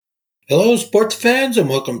Hello, sports fans, and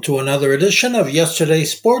welcome to another edition of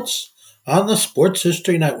Yesterday's Sports on the Sports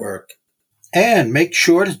History Network. And make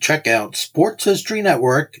sure to check out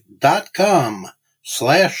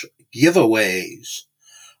sportshistorynetwork.com/giveaways.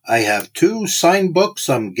 I have two signed books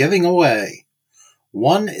I'm giving away.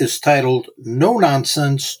 One is titled No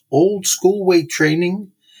Nonsense Old School Weight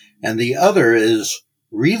Training, and the other is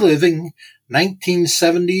Reliving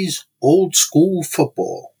 1970s Old School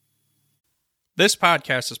Football. This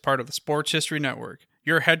podcast is part of the Sports History Network,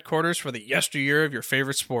 your headquarters for the yesteryear of your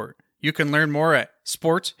favorite sport. You can learn more at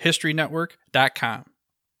sportshistorynetwork.com.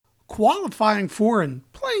 Qualifying for and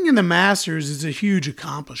playing in the Masters is a huge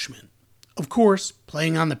accomplishment. Of course,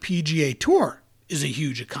 playing on the PGA Tour is a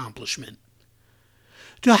huge accomplishment.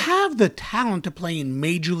 To have the talent to play in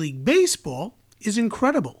Major League Baseball is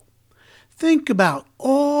incredible. Think about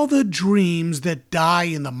all the dreams that die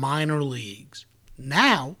in the minor leagues.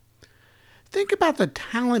 Now, think about the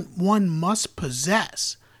talent one must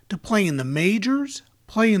possess to play in the majors,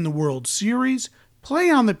 play in the World Series, play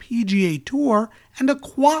on the PGA Tour, and to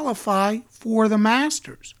qualify for the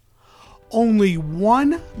Masters. Only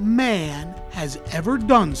one man has ever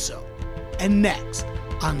done so. And next,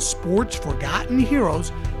 on Sports Forgotten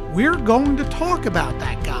Heroes, we're going to talk about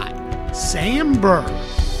that guy, Sam Bird.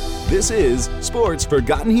 This is Sports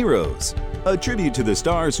Forgotten Heroes, a tribute to the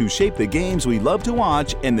stars who shaped the games we love to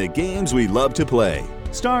watch and the games we love to play.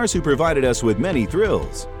 Stars who provided us with many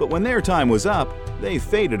thrills, but when their time was up, they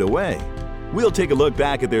faded away. We'll take a look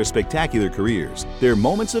back at their spectacular careers, their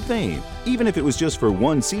moments of fame, even if it was just for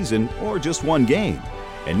one season or just one game.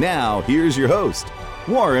 And now, here's your host,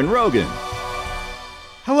 Warren Rogan.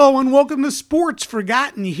 Hello and welcome to Sports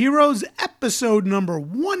Forgotten Heroes, episode number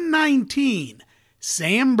 119,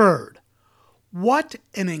 Sam Bird. What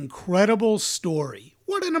an incredible story.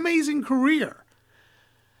 What an amazing career.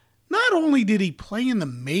 Not only did he play in the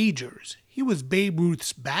majors, he was Babe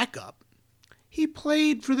Ruth's backup. He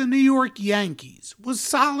played for the New York Yankees, was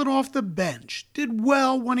solid off the bench, did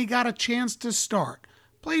well when he got a chance to start,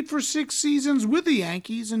 played for 6 seasons with the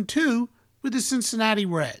Yankees and 2 with the Cincinnati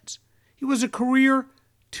Reds. He was a career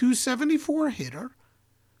 .274 hitter,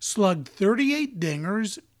 slugged 38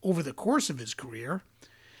 dingers over the course of his career,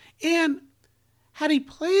 and had he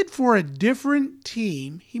played for a different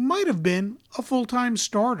team, he might have been a full-time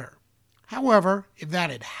starter. However, if that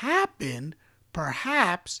had happened,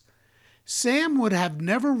 perhaps Sam would have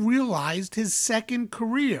never realized his second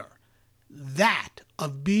career, that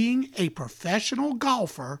of being a professional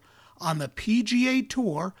golfer on the PGA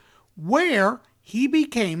Tour, where he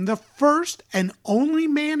became the first and only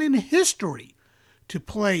man in history to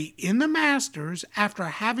play in the Masters after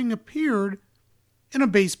having appeared in a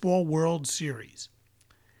baseball World Series.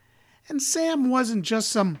 And Sam wasn't just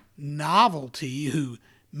some novelty who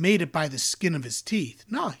made it by the skin of his teeth.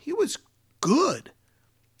 No, he was good.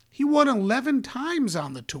 He won 11 times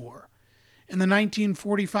on the tour. In the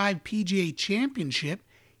 1945 PGA Championship,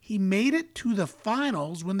 he made it to the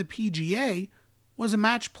finals when the PGA was a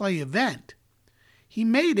match play event. He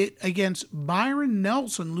made it against Byron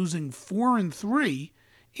Nelson, losing 4-3,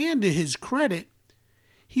 and to his credit,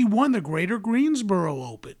 he won the Greater Greensboro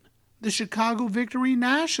Open, the Chicago Victory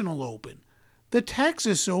National Open, the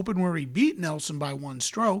Texas Open where he beat Nelson by 1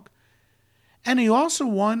 stroke, and he also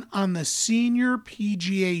won on the Senior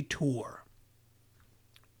PGA Tour.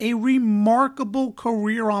 A remarkable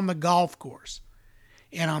career on the golf course.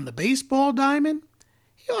 And on the baseball diamond,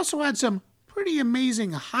 he also had some pretty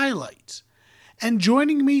amazing highlights. And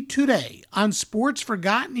joining me today on Sports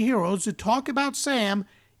Forgotten Heroes to talk about Sam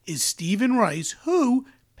is Stephen Rice, who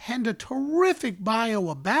penned a terrific bio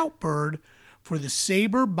about Bird for the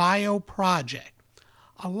Saber Bio Project.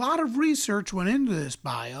 A lot of research went into this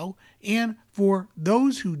bio, and for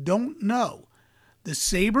those who don't know, the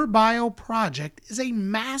Saber Bio Project is a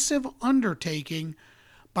massive undertaking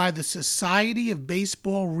by the Society of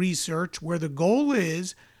Baseball Research, where the goal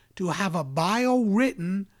is to have a bio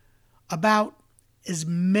written about as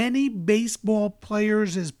many baseball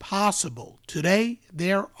players as possible. Today,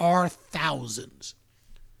 there are thousands.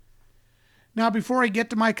 Now, before I get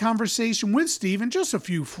to my conversation with Stephen, just a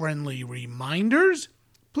few friendly reminders.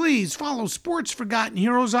 Please follow Sports Forgotten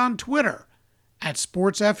Heroes on Twitter at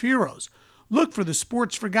SportsFHeroes. Look for the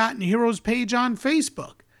Sports Forgotten Heroes page on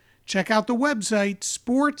Facebook. Check out the website,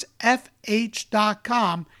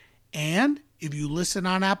 sportsfh.com. And if you listen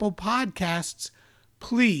on Apple Podcasts,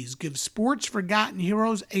 please give Sports Forgotten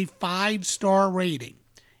Heroes a 5-star rating.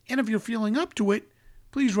 And if you're feeling up to it,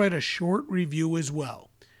 please write a short review as well.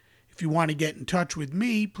 If you want to get in touch with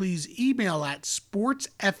me, please email at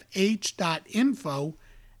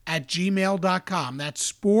sportsfh.info@gmail.com.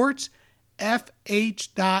 That's sportsfh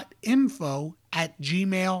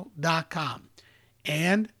fh.info@gmail.com.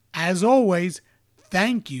 And as always,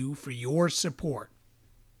 thank you for your support.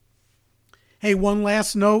 Hey, one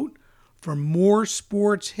last note. For more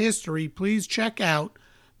sports history, please check out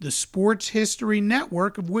the Sports History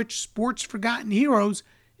Network, of which Sports Forgotten Heroes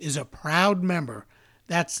is a proud member.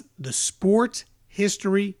 That's the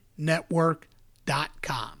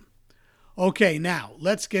sportshistorynetwork.com. Okay, now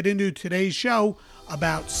let's get into today's show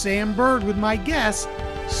about Sam Bird with my guest,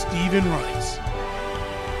 Stephen Rice.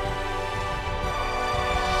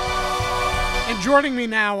 And joining me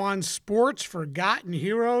now on Sports Forgotten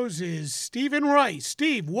Heroes is Stephen Rice.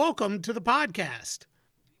 Steve, welcome to the podcast.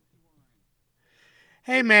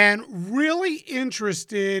 Hey, man, really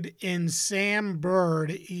interested in Sam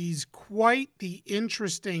Bird. He's quite the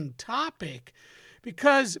interesting topic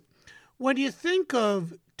because when you think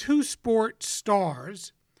of two sport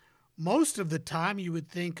stars, most of the time you would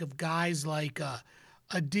think of guys like a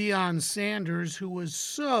Deion Sanders, who was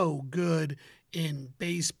so good in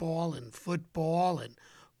baseball and football, and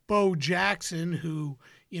Bo Jackson, who,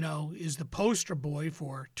 is the poster boy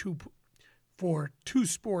for two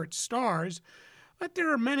sport stars. But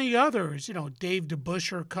there are many others. Dave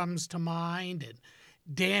DeBusschere comes to mind, and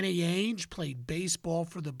Danny Ainge played baseball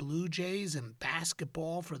for the Blue Jays and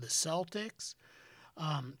basketball for the Celtics.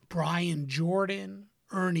 Brian Jordan,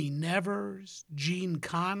 Ernie Nevers, Gene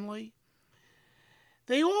Conley.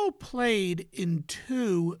 They all played in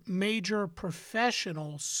two major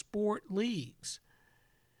professional sport leagues.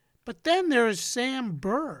 But then there's Sam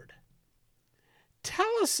Bird.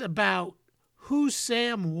 Tell us about who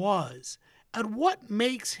Sam was and what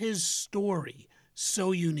makes his story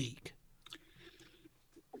so unique.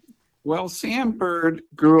 Well, Sam Bird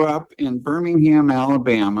grew up in Birmingham,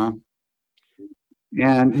 Alabama,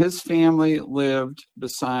 and his family lived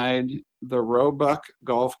beside the Roebuck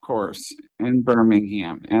Golf Course in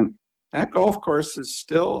Birmingham. And that golf course is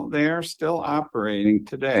still there, still operating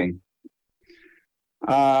today.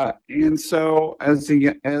 And so as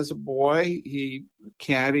a boy, he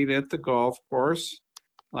caddied at the golf course.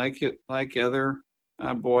 Like other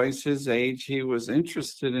boys his age, he was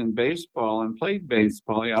interested in baseball and played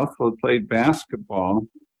baseball. He also played basketball.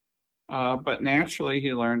 But naturally,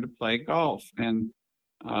 he learned to play golf and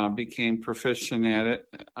became proficient at it,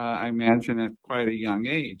 I imagine, at quite a young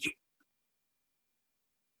age.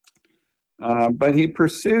 But he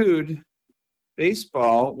pursued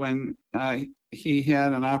baseball when he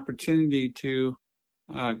had an opportunity to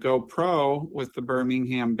go pro with the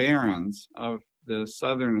Birmingham Barons of the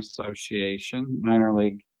Southern Association minor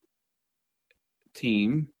league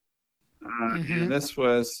team. And this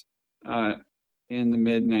was in the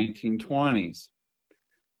mid-1920s.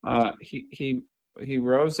 He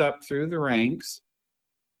rose up through the ranks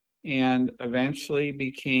and eventually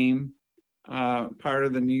became part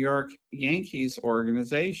of the New York Yankees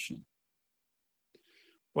organization.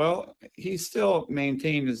 Well, he still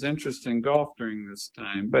maintained his interest in golf during this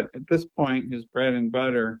time, but at this point, his bread and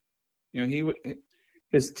butter,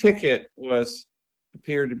 his ticket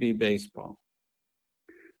appeared to be baseball.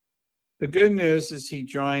 The good news is he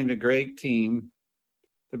joined a great team.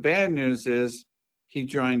 The bad news is he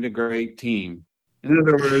joined a great team. In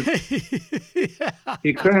other words,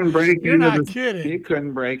 he couldn't break into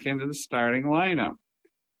the starting lineup.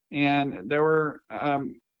 And there were,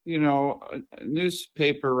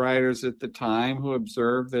 newspaper writers at the time who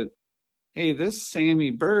observed that, hey, this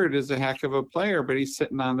Sammy Bird is a heck of a player, but he's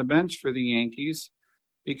sitting on the bench for the Yankees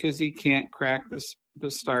because he can't crack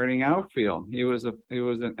the starting outfield. He was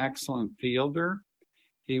an excellent fielder.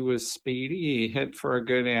 He was speedy. He hit for a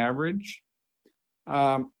good average.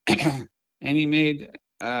 And he made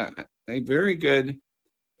a very good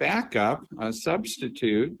backup, a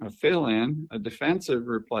substitute, a fill-in, a defensive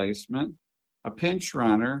replacement, a pinch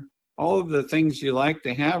runner, all of the things you like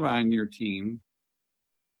to have on your team.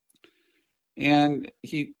 And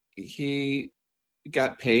he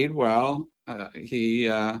got paid well. He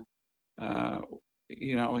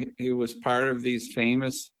was part of these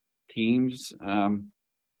famous teams of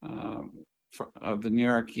the New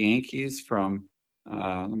York Yankees from,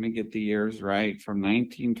 let me get the years right, from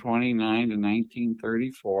 1929 to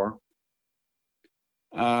 1934.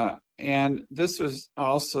 And this was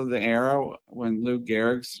also the era when Lou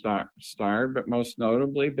Gehrig starred, but most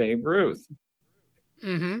notably Babe Ruth.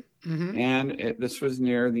 And this was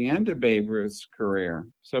near the end of Babe Ruth's career.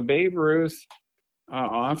 So Babe Ruth,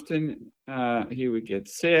 often he would get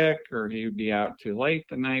sick or he would be out too late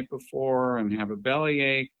the night before and have a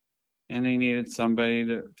bellyache, and they needed somebody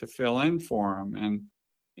to fill in for him.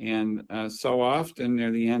 And so often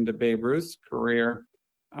near the end of Babe Ruth's career,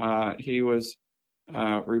 he was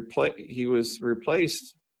he was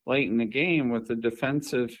replaced late in the game with a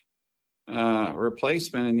defensive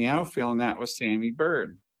replacement in the outfield, and that was Sammy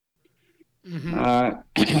Byrd.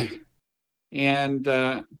 Mm-hmm. And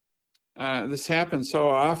this happened so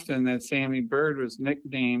often that Sammy Byrd was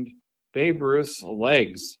nicknamed Babe Ruth's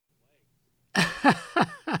legs.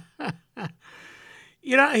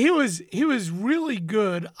 You know, he was really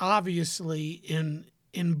good, obviously,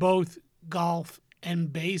 in both golf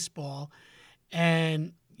and baseball.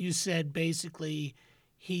 And you said basically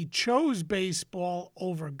he chose baseball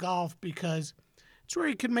over golf because it's where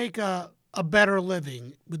he could make a better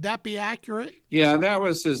living. Would that be accurate? Yeah, that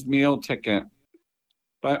was his meal ticket.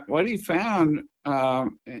 But what he found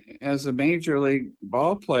as a major league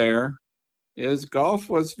ball player is golf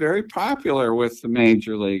was very popular with the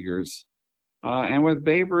major leaguers. And with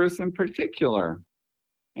Babe Ruth in particular.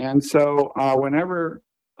 And so whenever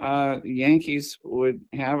the Yankees would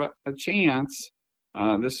have a chance,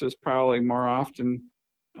 this was probably more often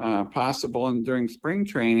possible during spring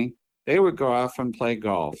training, they would go off and play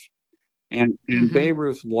golf. And Babe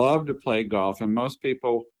Ruth loved to play golf, and most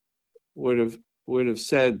people would have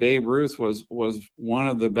said Babe Ruth was one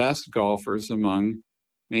of the best golfers among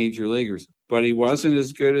major leaguers, but he wasn't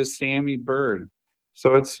as good as Sammy Byrd.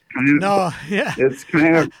 So it's kind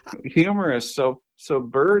of humorous. So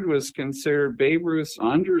Byrd was considered Babe Ruth's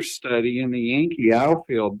understudy in the Yankee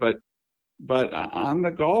outfield, but on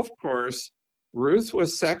the golf course, Ruth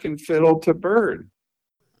was second fiddle to Byrd.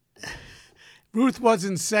 Ruth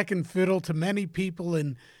wasn't second fiddle to many people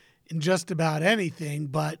in just about anything,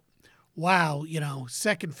 but wow, you know,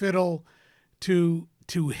 second fiddle to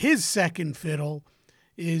his second fiddle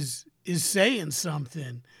is saying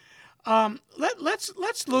something.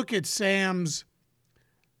 Let's look at Sam's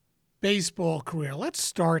baseball career. Let's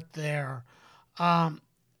start there.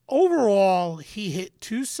 Overall, he hit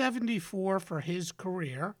 .274 for his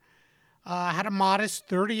career, had a modest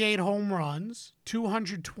 38 home runs,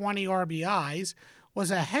 220 RBIs, was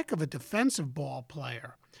a heck of a defensive ball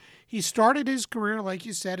player. He started his career, like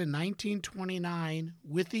you said, in 1929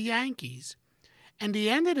 with the Yankees, and he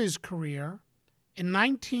ended his career in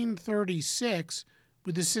 1936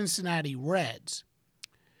 with the Cincinnati Reds.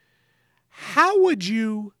 How would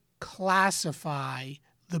you classify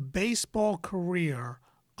the baseball career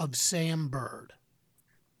of Sam Byrd?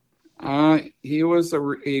 He was a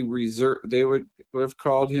reserve. They would have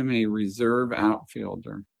called him a reserve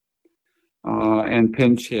outfielder and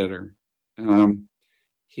pinch hitter.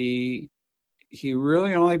 He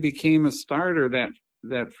really only became a starter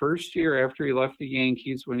that first year after he left the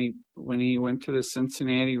Yankees when he went to the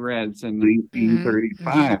Cincinnati Reds in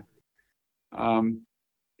 1935.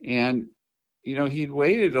 And you know, he'd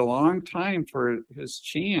waited a long time for his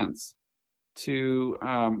chance to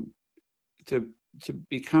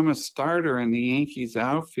become a starter in the Yankees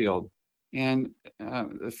outfield, and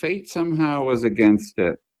the fate somehow was against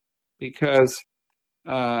it, because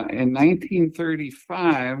in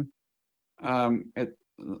 1935,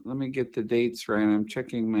 let me get the dates right. I'm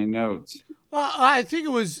checking my notes. Well, I think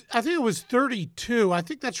it was 32. I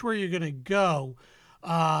think that's where you're going to go.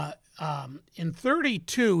 In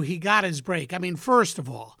 32, he got his break. I mean, first of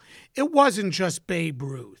all, it wasn't just Babe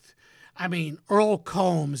Ruth. I mean, Earl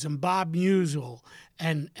Combs and Bob Musial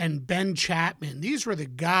and Ben Chapman. These were the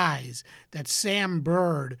guys that Sam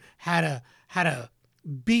Byrd had to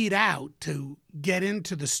beat out to get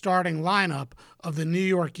into the starting lineup of the New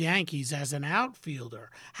York Yankees as an outfielder.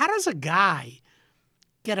 How does a guy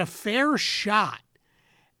get a fair shot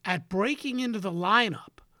at breaking into the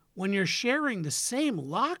lineup when you're sharing the same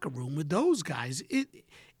locker room with those guys?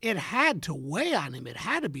 It had to weigh on him. It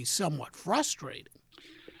had to be somewhat frustrating.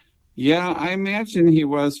 Yeah, I imagine he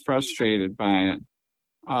was frustrated by it.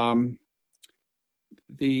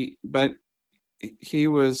 But he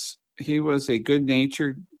was a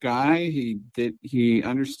good-natured guy. He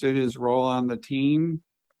understood his role on the team.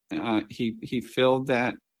 He filled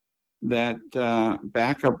that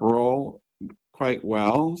backup role quite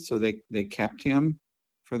well, so they kept him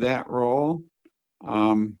for that role.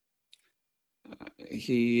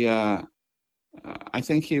 I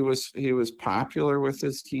think he was popular with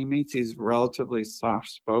his teammates. He's a relatively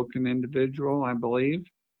soft-spoken individual, I believe.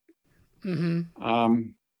 Mm-hmm.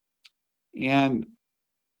 And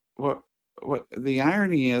what the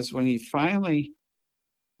irony is, when he finally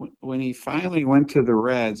went to the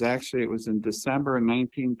Reds, actually it was in December of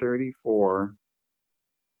 1934,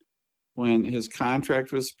 when his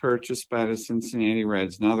contract was purchased by the Cincinnati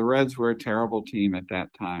Reds. Now, the Reds were a terrible team at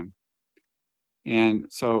that time. And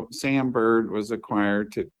so Sam Byrd was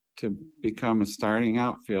acquired to become a starting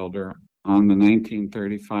outfielder on the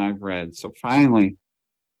 1935 Reds. So finally,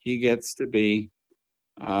 he gets to be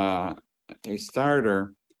a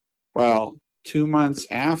starter. Well, 2 months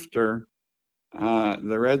after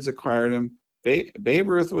the Reds acquired him, Babe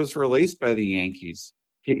Ruth was released by the Yankees.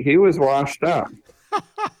 He was washed up.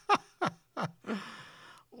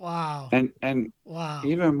 Wow. And Wow.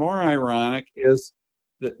 even more ironic is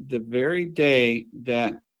the very day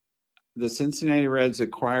that the Cincinnati Reds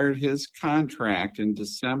acquired his contract in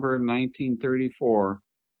December of 1934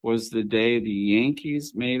 was the day the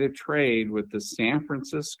Yankees made a trade with the San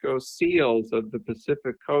Francisco Seals of the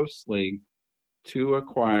Pacific Coast League to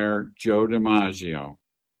acquire Joe DiMaggio.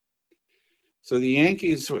 So the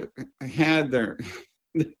Yankees had their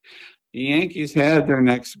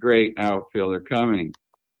next great outfielder coming.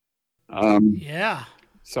 Yeah.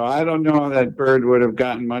 So I don't know that Bird would have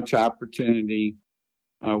gotten much opportunity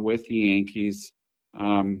with the Yankees,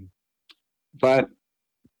 but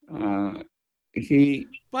he.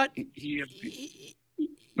 But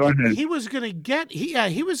Go ahead. he was going to get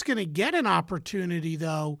he was going to get an opportunity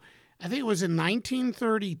though. I think it was in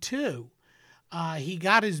 1932. He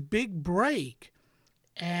got his big break,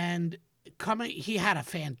 and he had a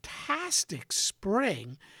fantastic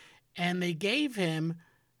spring, and they gave him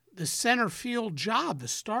the center field job, the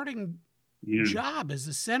starting job as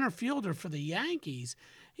the center fielder for the Yankees.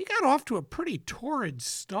 He got off to a pretty torrid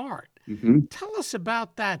start. Mm-hmm. Tell us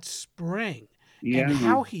about that spring and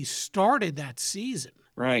how he started that season.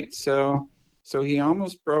 Right. So he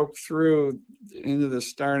almost broke through into the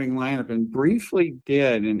starting lineup and briefly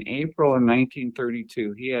did in April of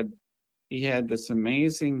 1932. He had this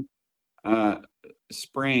amazing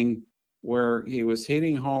spring where he was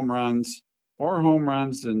hitting more home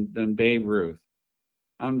runs than Babe Ruth.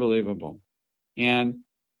 Unbelievable. And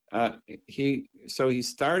he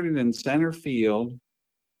started in center field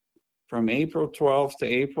from April 12th to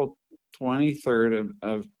April 23rd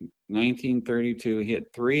of 1932. He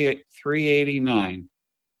hit 389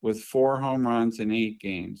 with 4 home runs in 8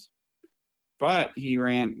 games. But he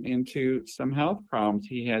ran into some health problems.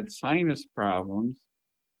 He had sinus problems,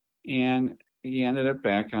 and he ended up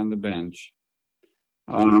back on the bench.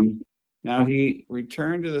 Now he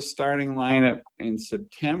returned to the starting lineup in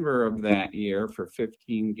September of that year for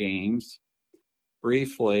 15 games.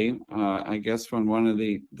 Briefly, I guess when one of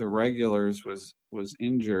the regulars was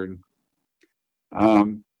injured.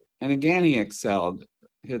 And again, he excelled,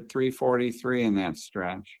 hit 343 in that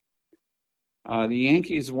stretch. The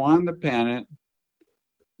Yankees won the pennant,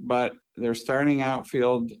 but their starting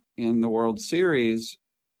outfield in the World Series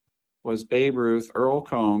was Babe Ruth, Earl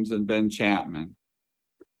Combs, and Ben Chapman.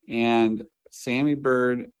 And Sammy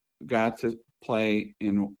Bird got to play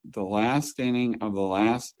in the last inning of the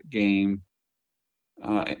last game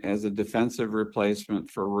as a defensive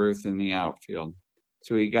replacement for Ruth in the outfield.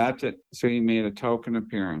 So he made a token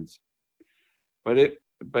appearance. But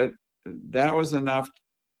that was enough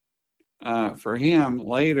for him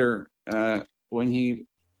later when he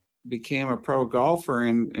became a pro golfer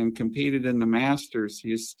and competed in the Masters.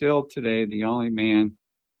 He is still today the only man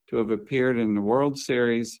to have appeared in the World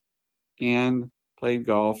Series and played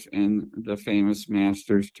golf in the famous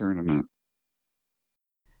Masters tournament.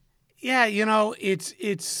 Yeah,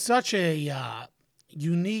 it's such a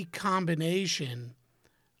unique combination,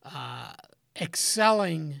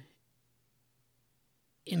 excelling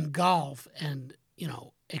in golf and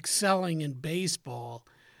excelling in baseball,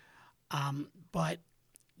 but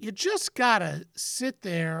you just gotta sit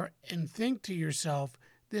there and think to yourself,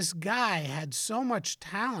 this guy had so much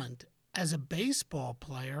talent as a baseball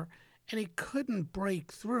player, and he couldn't break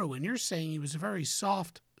through. And you're saying he was a very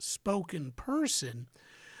soft-spoken person.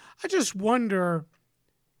 I just wonder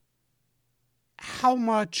how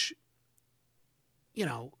much,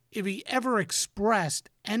 if he ever expressed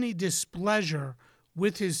any displeasure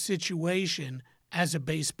with his situation as a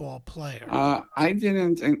baseball player. I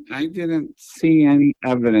didn't see any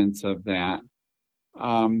evidence of that.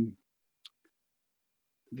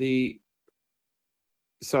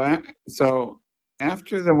 So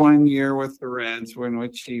after the 1 year with the Reds, in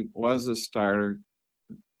which he was a starter,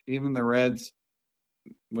 even the Reds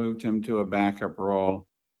moved him to a backup role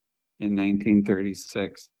in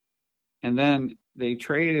 1936. And then they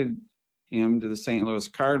traded him to the St. Louis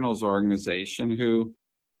Cardinals organization, who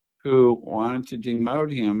wanted to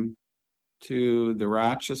demote him to the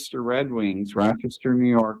Rochester Red Wings, Rochester, New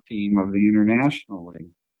York team of the International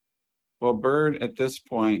League. Well, Bird at this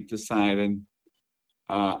point decided,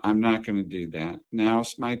 I'm not going to do that.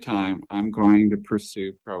 Now's my time. I'm going to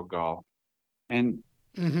pursue pro golf. And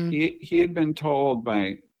he had been told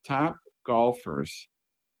by top golfers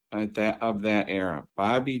of that era,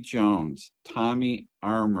 Bobby Jones, Tommy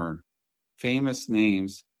Armour, famous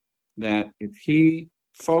names, that if he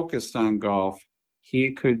focused on golf,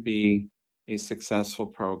 he could be a successful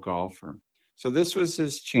pro golfer. So this was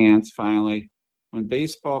his chance finally. When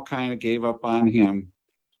baseball kind of gave up on him,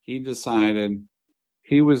 he decided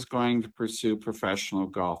he was going to pursue professional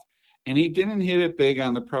golf. And he didn't hit it big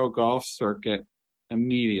on the pro golf circuit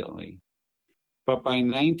immediately. But by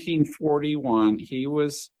 1941, he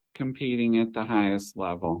was competing at the highest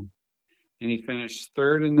level. And he finished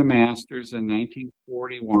third in the Masters in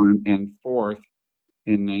 1941 and fourth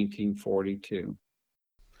in 1942.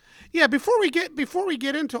 Yeah, before we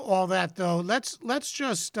get into all that though, let's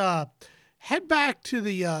just head back to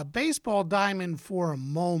the baseball diamond for a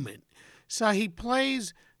moment. So he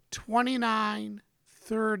plays 29,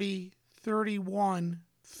 30, 31,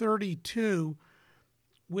 32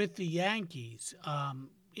 with the Yankees.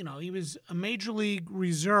 He was a major league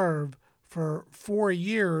reserve for 4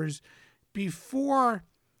 years before,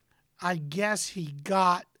 I guess, he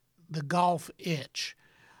got the golf itch.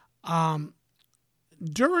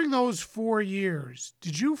 During those 4 years,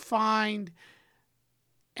 did you find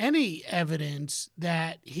any evidence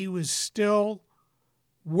that he was still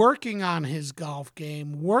working on his golf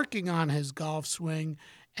game, working on his golf swing,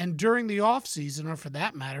 and during the off season, or for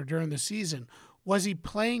that matter, during the season, was he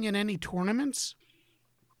playing in any tournaments?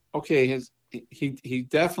 Okay, he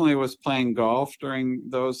definitely was playing golf during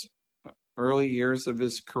those early years of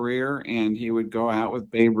his career, and he would go out with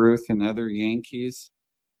Babe Ruth and other Yankees,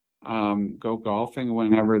 go golfing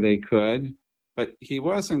whenever they could. But he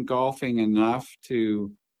wasn't golfing enough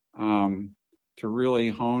to really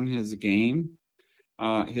hone his game.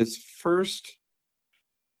 His first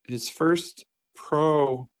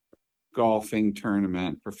pro golfing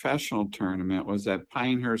tournament, professional tournament, was at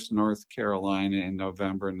Pinehurst, North Carolina in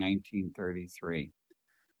November 1933.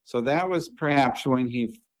 So that was perhaps when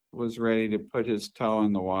he was ready to put his toe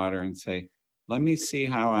in the water and say, let me see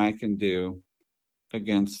how I can do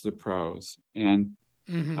against the pros. And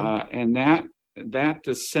and that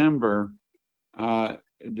December,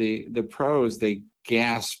 the pros, they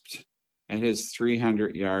gasped at his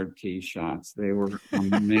 300-yard tee shots. They were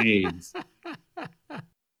amazed.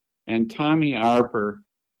 And Tommy Armour,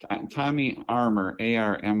 Armour,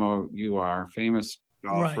 famous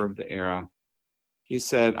golfer of the era, he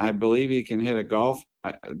said, I believe he can hit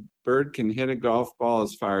Bird can hit a golf ball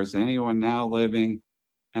as far as anyone now living.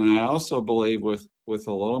 And I also believe with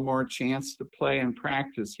a little more chance to play and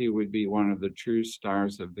practice, he would be one of the true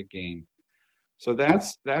stars of the game. So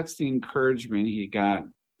that's the encouragement he got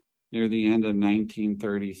near the end of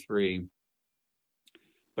 1933.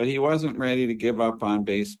 But he wasn't ready to give up on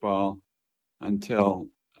baseball until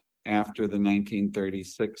after the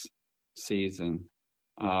 1936 season,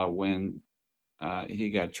 when he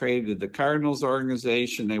got traded to the Cardinals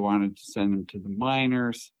organization. They wanted to send him to the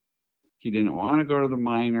minors. He didn't want to go to the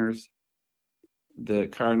minors. The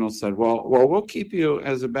Cardinals said, well, we'll keep you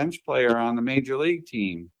as a bench player on the major league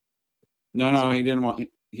team. No, he didn't want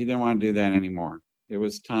to do that anymore. It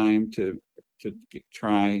was time to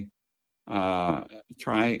try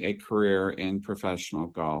a career in professional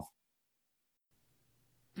golf.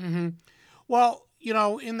 Mm-hmm. Well,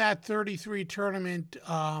 in that 33 tournament,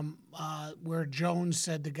 where Jones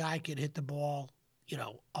said the guy could hit the ball,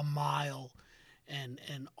 a mile, and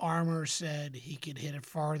Armour said he could hit it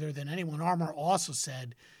farther than anyone. Armour also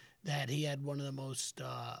said that he had one of the most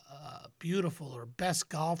beautiful or best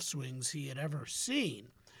golf swings he had ever seen.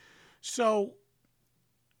 So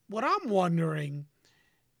what I'm wondering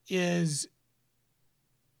is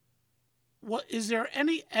there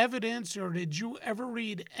any evidence, or did you ever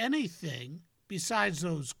read anything besides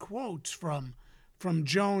those quotes from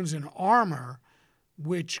Jones and Armour,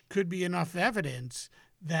 which could be enough evidence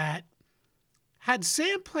that had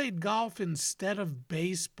Sam played golf instead of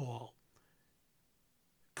baseball,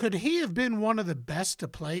 could he have been one of the best to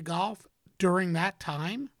play golf during that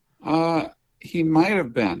time? He might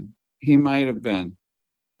have been.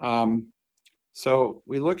 So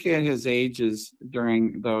we look at his ages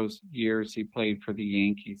during those years he played for the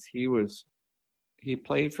Yankees. He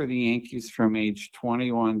played for the Yankees from age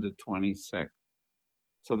 21 to 26.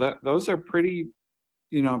 So those are pretty,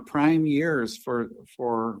 prime years for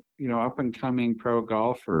up and coming pro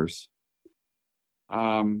golfers.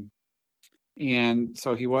 And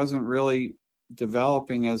so he wasn't really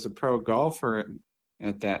developing as a pro golfer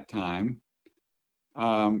at that time.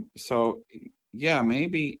 So yeah,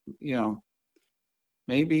 maybe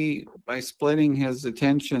by splitting his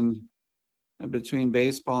attention between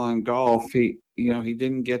baseball and golf, he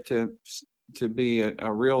didn't get to be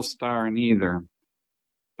a real star in either.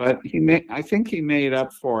 But I think he made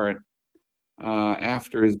up for it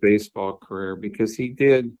after his baseball career, because he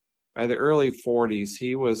did, by the early 40s,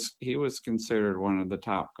 he was considered one of the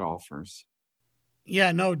top golfers.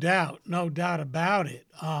 Yeah, no doubt about it.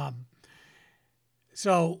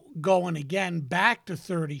 So going again back to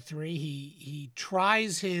 33, he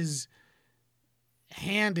tries his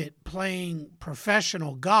hand at playing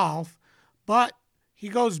professional golf, but he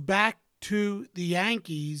goes back to the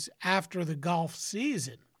Yankees after the golf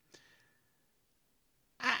season.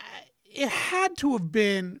 It had to have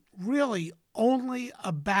been really only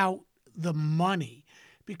about the money,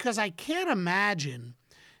 because I can't imagine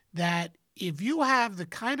that if you have the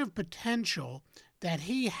kind of potential that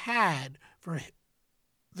he had for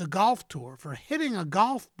the golf tour, for hitting a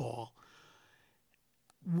golf ball,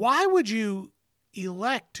 why would you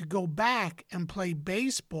elect to go back and play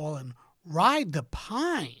baseball and ride the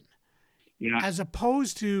pine, as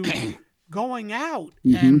opposed to going out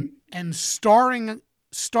and starring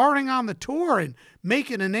on the tour and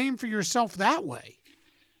making a name for yourself that way?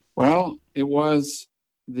 Well, it was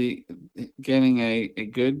getting a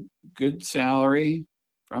good salary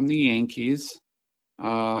from the Yankees.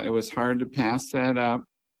 It was hard to pass that up.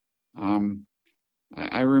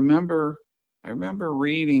 I remember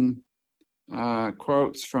reading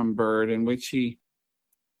quotes from Bird in which he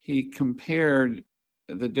compared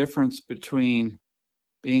the difference between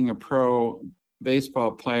being a pro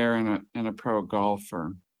baseball player and a pro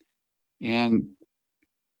golfer, and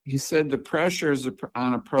he said the pressures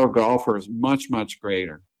on a pro golfer is much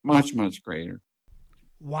greater.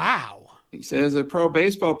 Wow. He said, as a pro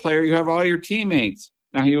baseball player, you have all your teammates.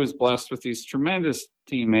 Now, he was blessed with these tremendous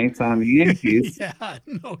teammates on the Yankees. Yeah,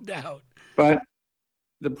 no doubt. But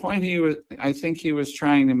the point I think he was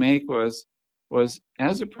trying to make was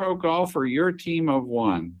as a pro golfer, you're a team of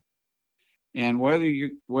one. And whether you're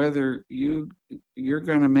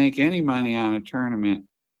going to make any money on a tournament,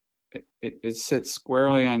 it sits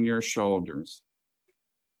squarely on your shoulders.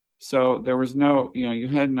 So there was no, you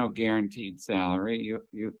had no guaranteed salary.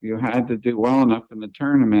 You had to do well enough in the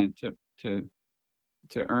tournament to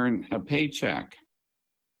earn a paycheck.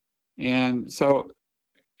 And so,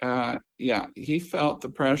 he felt the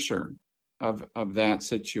pressure of that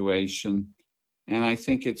situation. And I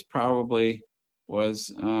think it's probably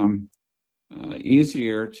was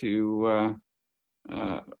easier to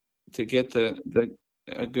get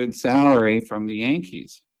a good salary from the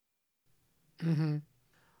Yankees. Mm-hmm.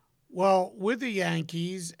 Well, with the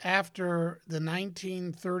Yankees, after the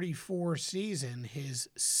 1934 season, his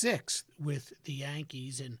sixth with the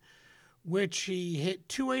Yankees, in which he hit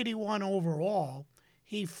 .281 overall,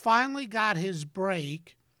 he finally got his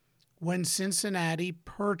break when Cincinnati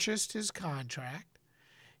purchased his contract.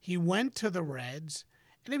 He went to the Reds,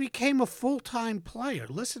 and he became a full-time player.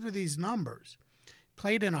 Listen to these numbers.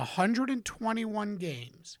 Played in 121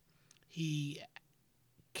 games. He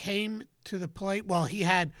came to the plate. Well, he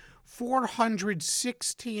had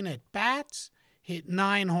 416 at-bats, hit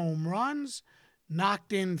 9 home runs,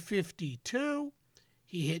 knocked in 52.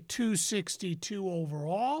 He hit .262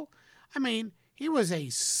 overall. I mean, he was a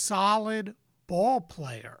solid ball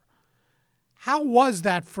player. How was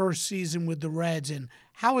that first season with the Reds, and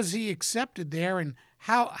how was he accepted there, and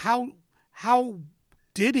how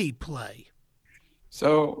did he play?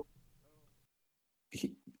 So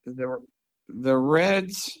the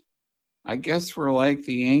Reds, I guess, were like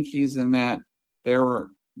the Yankees in that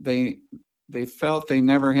they felt they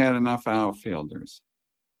never had enough outfielders.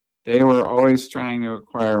 They were always trying to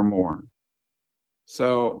acquire more.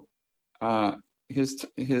 So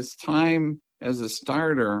his time as a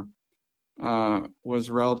starter was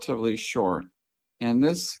relatively short, and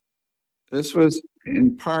this was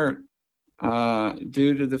in part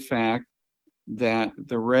due to the fact that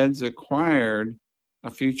the Reds acquired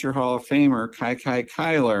a future Hall of Famer, Kai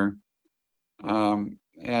Kyler,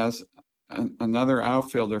 as another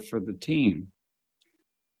outfielder for the team.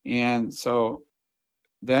 And so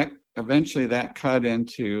that eventually cut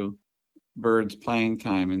into Bird's playing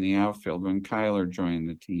time in the outfield when Kyler joined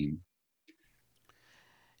the team.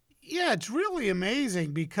 Yeah, it's really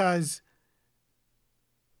amazing because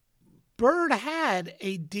Bird had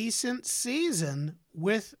a decent season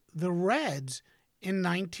with the Reds in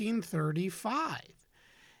 1935.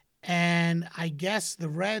 And I guess the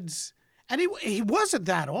Reds, and he wasn't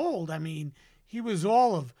that old. I mean, he was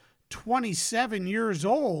all of 27 years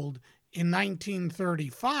old in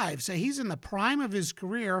 1935. So he's in the prime of his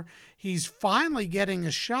career. He's finally getting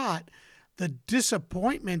a shot. The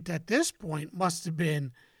disappointment at this point must have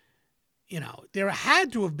been, there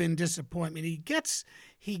had to have been disappointment. He gets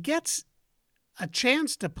a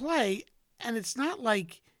chance to play, and it's not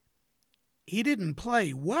like he didn't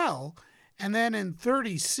play well. And then in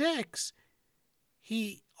 36,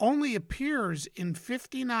 he only appears in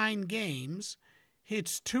 59 games,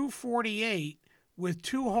 hits .248 with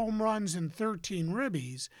 2 home runs and 13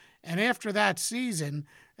 ribbies. And after that season,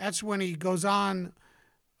 that's when he goes on,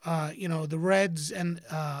 the Reds and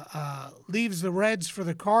leaves the Reds for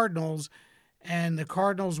the Cardinals. And the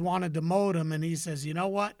Cardinals want to demote him. And he says, you know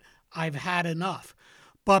what? I've had enough.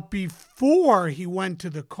 But before he went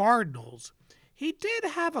to the Cardinals, he did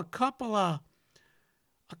have a couple of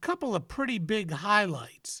pretty big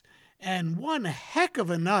highlights. And one heck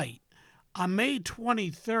of a night on May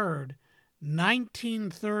 23rd,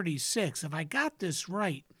 1936. If I got this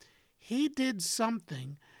right, he did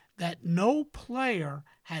something that no player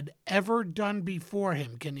had ever done before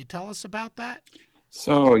him. Can you tell us about that?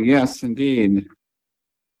 So, yes, indeed.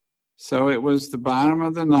 So it was the bottom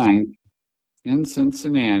of the ninth in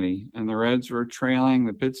Cincinnati, and the Reds were trailing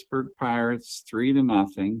the Pittsburgh Pirates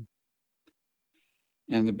 3-0,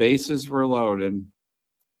 and the bases were loaded.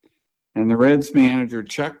 And the Reds manager,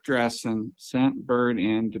 Chuck Dressen, sent Bird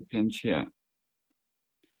in to pinch hit.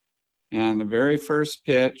 And the very first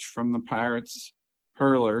pitch from the Pirates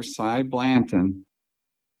hurler, Cy Blanton,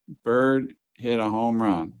 Bird hit a home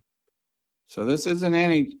run. So this isn't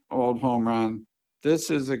any old home run.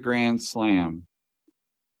 This is a grand slam.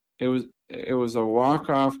 It was a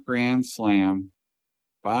walk-off grand slam,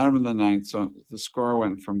 bottom of the ninth. So the score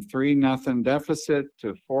went from 3-0 deficit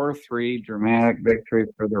to 4-3 dramatic victory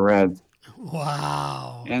for the Reds.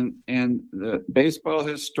 Wow. And the baseball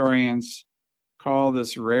historians call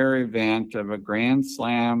this rare event of a grand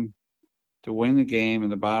slam to win the game in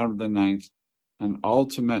the bottom of the ninth an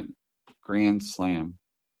ultimate grand slam.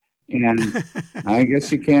 And I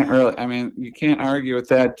guess you can't argue with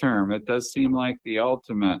that term. It does seem like the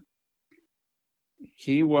ultimate.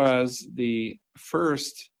 He was the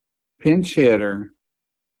first pinch hitter.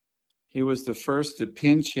 He was the first to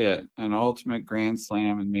pinch hit an ultimate grand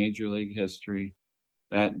slam in Major League history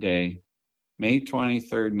that day, May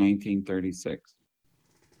 23rd, 1936.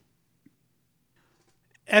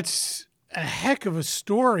 That's a heck of a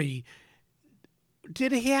story.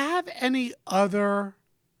 Did he have any other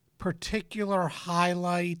particular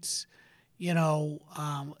highlights?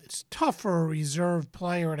 It's tough for a reserve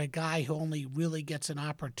player and a guy who only really gets an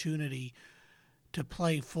opportunity to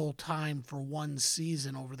play full time for one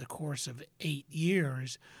season over the course of 8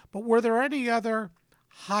 years. But were there any other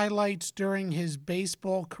highlights during his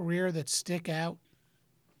baseball career that stick out?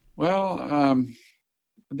 Well,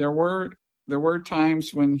 there were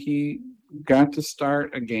times when he got to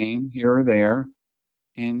start a game here or there,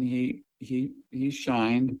 and he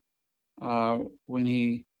shined. When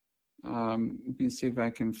he, let me see if I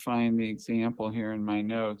can find the example here in my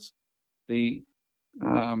notes. In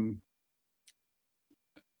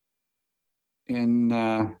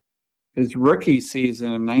his rookie season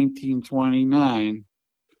of 1929,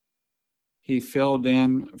 he filled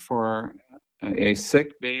in for a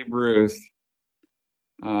sick Babe Ruth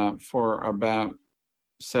for about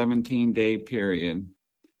 17-day period.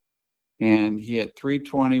 And he had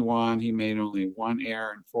 321. He made only 1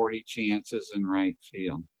 error and 40 chances in right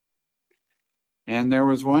field. And there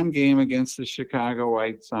was one game against the Chicago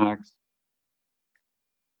White Sox.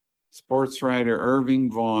 Sports writer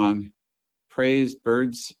Irving Vaughn praised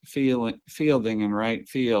Bird's fielding in right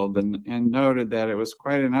field and noted that it was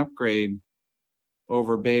quite an upgrade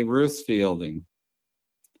over Babe Ruth's fielding.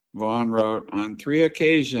 Vaughn wrote, on 3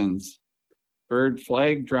 occasions, Bird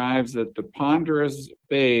flag drives that the ponderous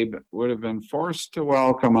Babe would have been forced to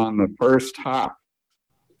welcome on the first hop.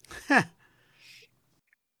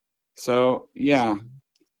 So, yeah,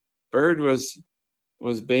 Bird was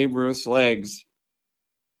Babe Ruth's legs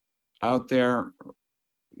out there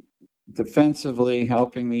defensively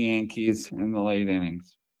helping the Yankees in the late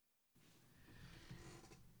innings.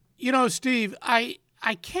 Steve, I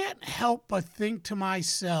can't help but think to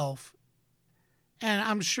myself, and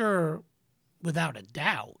I'm sure without a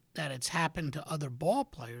doubt that it's happened to other ball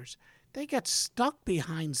players, they get stuck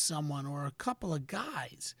behind someone or a couple of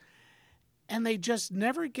guys, and they just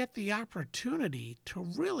never get the opportunity to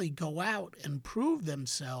really go out and prove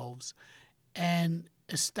themselves and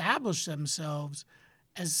establish themselves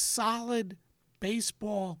as solid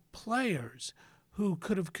baseball players who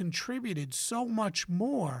could have contributed so much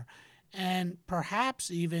more and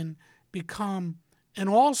perhaps even become an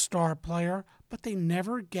all-star player, but they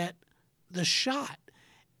never get the shot.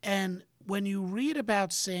 And when you read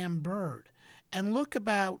about Sam Bird and look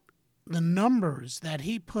about the numbers that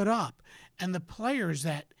he put up and the players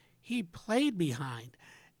that he played behind,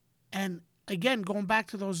 and again, going back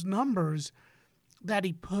to those numbers that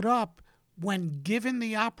he put up when given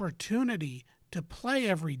the opportunity to play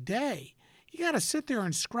every day, you got to sit there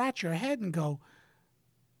and scratch your head and go,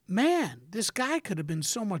 man, this guy could have been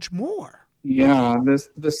so much more. Yeah,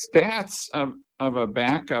 the stats of a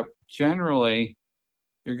backup, generally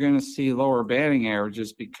you're going to see lower batting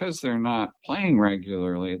averages because they're not playing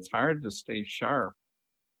regularly. It's hard to stay sharp.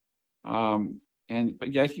 But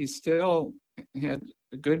yet he still had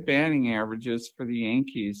good batting averages for the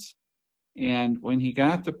Yankees. And when he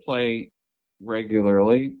got to play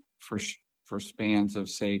regularly for spans of,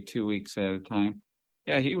 say, 2 weeks at a time,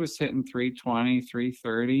 yeah, he was hitting 320,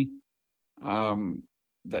 330.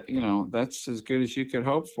 That's as good as you could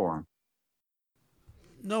hope for him.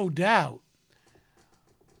 No doubt.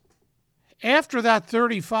 After that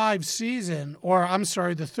 35 season, or I'm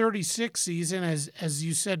sorry, the 36 season, as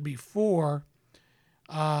you said before,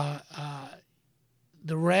 the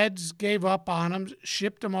Reds gave up on him,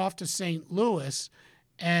 shipped him off to St. Louis,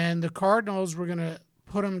 and the Cardinals were going to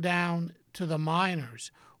put him down to the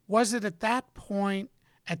minors. Was it at that point,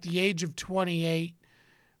 at the age of 28,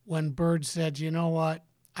 when Bird said, you know what,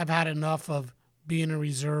 I've had enough of being a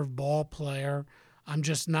reserve ball player. I'm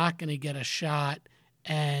just not going to get a shot,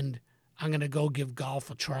 and I'm going to go give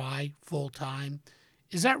golf a try full time.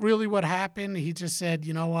 Is that really what happened? He just said,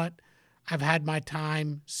 you know what? I've had my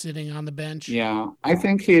time sitting on the bench. Yeah, I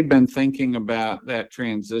think he had been thinking about that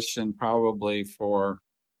transition probably for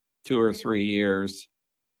 2 or 3 years.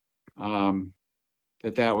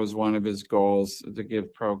 That was one of his goals, to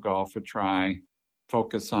give pro golf a try,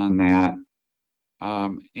 focus on that.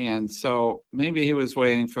 And so maybe he was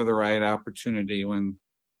waiting for the right opportunity when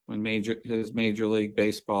his Major League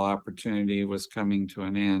Baseball opportunity was coming to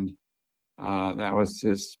an end. That was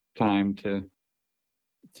his time to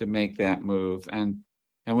make that move. And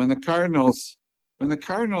when the Cardinals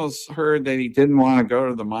heard that he didn't want to go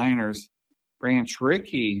to the minors, Branch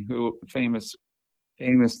Rickey, who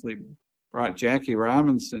famously brought Jackie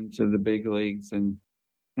Robinson to the big leagues in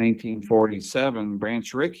 1947,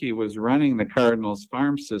 Branch Rickey was running the Cardinals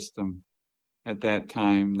farm system at that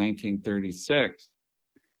time, 1936.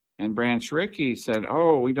 And Branch Rickey said,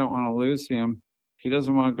 "Oh, we don't want to lose him. He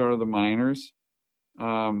doesn't want to go to the minors.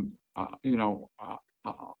 Why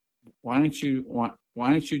don't you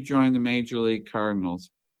join the Major League Cardinals?"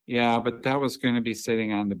 Yeah, but that was going to be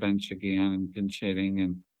sitting on the bench again and pinch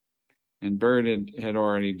hitting, and Bird had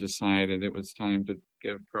already decided it was time to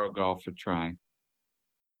give pro golf a try.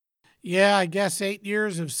 Yeah, I guess 8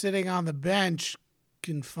 years of sitting on the bench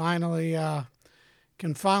can finally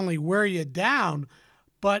wear you down.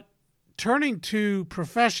 But turning to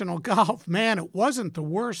professional golf, man, it wasn't the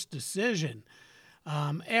worst decision.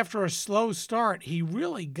 After a slow start, he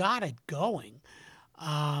really got it going.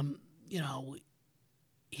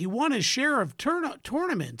 He won his share of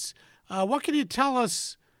tournaments. What can you tell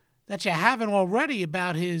us that you haven't already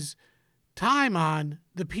about his time on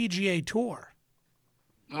the PGA Tour?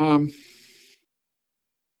 I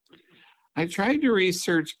tried to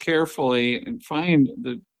research carefully and find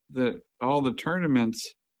all the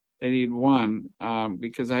tournaments that he'd won,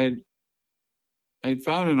 because I had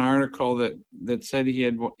found an article that said he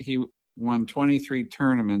won 23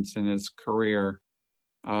 tournaments in his career,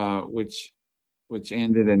 which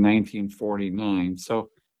ended in 1949. So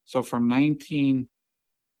from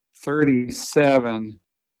 1937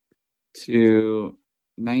 to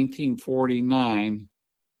 1949,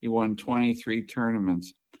 he won 23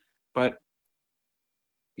 tournaments. But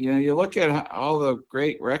you look at all the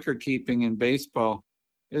great record keeping in baseball.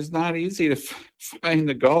 It's not easy to find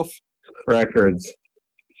the golf records.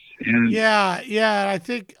 And I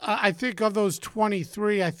think of those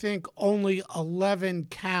 23, I think only 11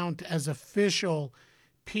 count as official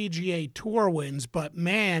PGA Tour wins. But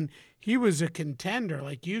man, he was a contender,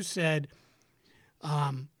 like you said.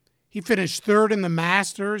 He finished third in the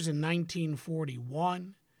Masters in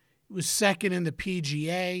 1941. He was second in the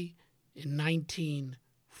PGA in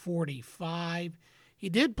 1945. He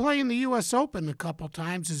did play in the U.S. Open a couple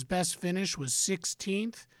times. His best finish was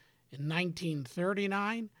 16th in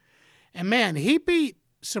 1939. And man, he beat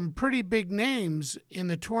some pretty big names in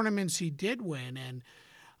the tournaments he did win. And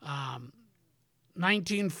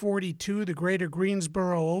 1942, the Greater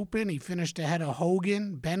Greensboro Open, he finished ahead of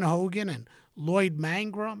Ben Hogan, and Lloyd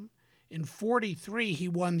Mangrum. In 43, he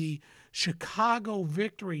won the Chicago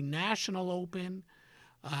Victory National Open.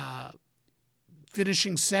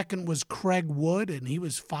 Finishing second was Craig Wood, and he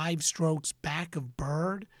was 5 strokes back of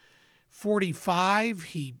Bird. 45,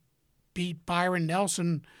 he beat Byron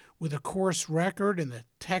Nelson with a course record in the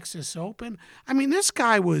Texas Open. I mean, this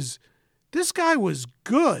guy was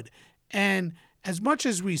good. And as much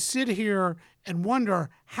as we sit here and wonder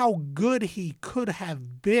how good he could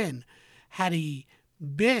have been had he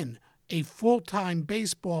been a full-time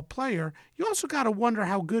baseball player, you also got to wonder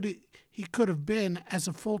how good he could have been as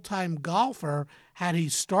a full-time golfer had he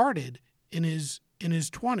started in his in his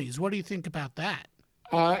 20s. What do you think about that?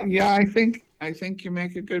 Yeah, I think you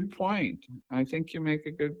make a good point.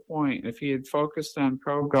 If he had focused on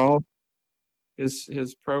pro golf,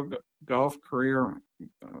 his pro golf career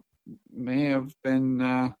may have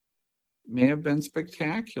been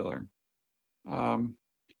spectacular.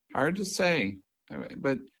 Hard to say,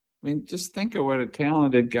 but I mean, just think of what a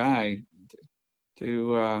talented guy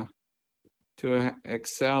to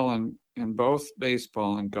excel in both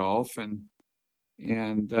baseball and golf,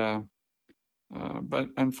 but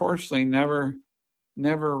unfortunately never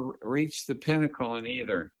reached the pinnacle in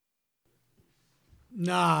either.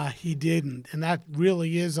 Nah, he didn't, and that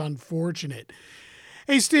really is unfortunate.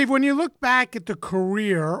 Hey, Steve, when you look back at the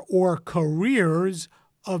career or careers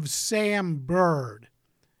of Sam Bird,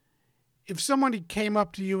 if somebody came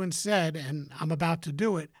up to you and said, and I'm about to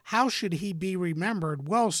do it, how should he be remembered?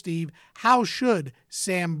 Well, Steve, how should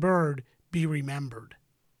Sam Bird be remembered?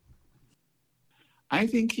 I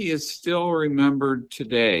think he is still remembered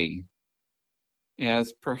today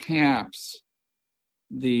as perhaps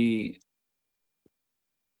the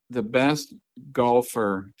best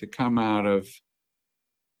golfer to come out of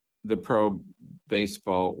the pro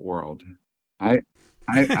baseball world. I've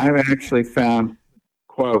actually found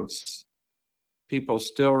quotes, people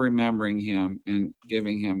still remembering him and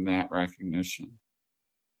giving him that recognition.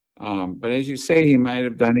 But as you say, he might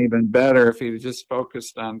have done even better if he just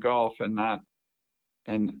focused on golf and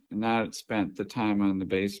not spent the time on the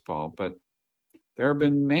baseball. But there have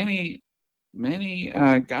been many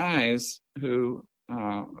guys who,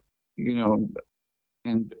 in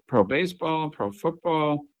pro baseball, pro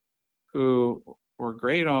football, who were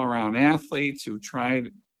great all-around athletes who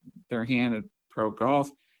tried their hand at pro golf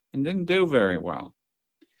and didn't do very well.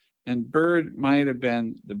 And Bird might have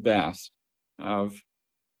been the best of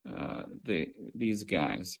these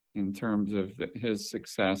guys in terms of his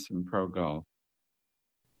success in pro golf.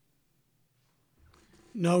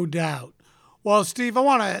 No doubt. Well, Steve, I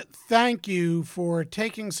want to thank you for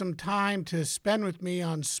taking some time to spend with me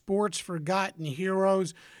on Sports Forgotten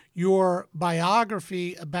Heroes. Your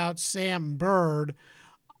biography about Sam Bird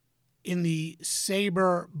in the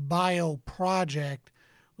Saber Bio Project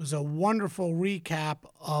was a wonderful recap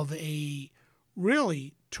of a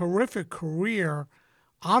really terrific career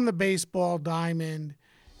on the baseball diamond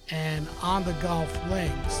and on the golf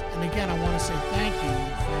links. And again, I want to say thank you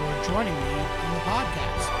for joining me on the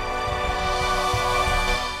podcast.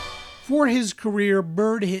 For his career,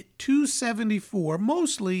 Bird hit .274,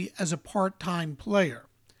 mostly as a part-time player.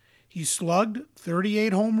 He slugged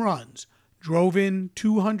 38 home runs, drove in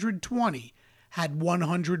 220, had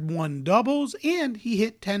 101 doubles, and he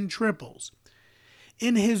hit 10 triples.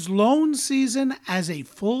 In his lone season as a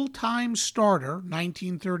full-time starter,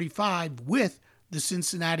 1935, with the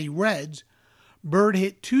Cincinnati Reds, Bird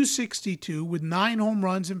hit .262 with 9 home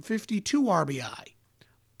runs and 52 RBI.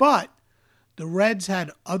 But the Reds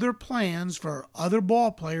had other plans for other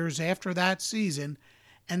ball players after that season,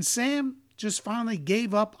 and Sam just finally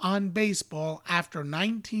gave up on baseball after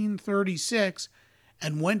 1936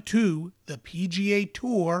 and went to the PGA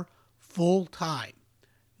Tour full-time.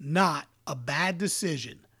 Not a bad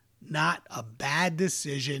decision. Not a bad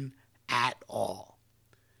decision at all.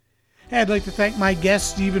 I'd like to thank my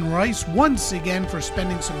guest, Stephen Rice, once again for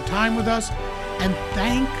spending some time with us, and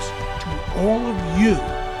thanks to all of you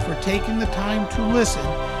for taking the time to listen,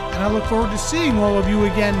 and I look forward to seeing all of you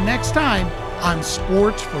again next time on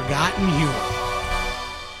Sports Forgotten Heroes.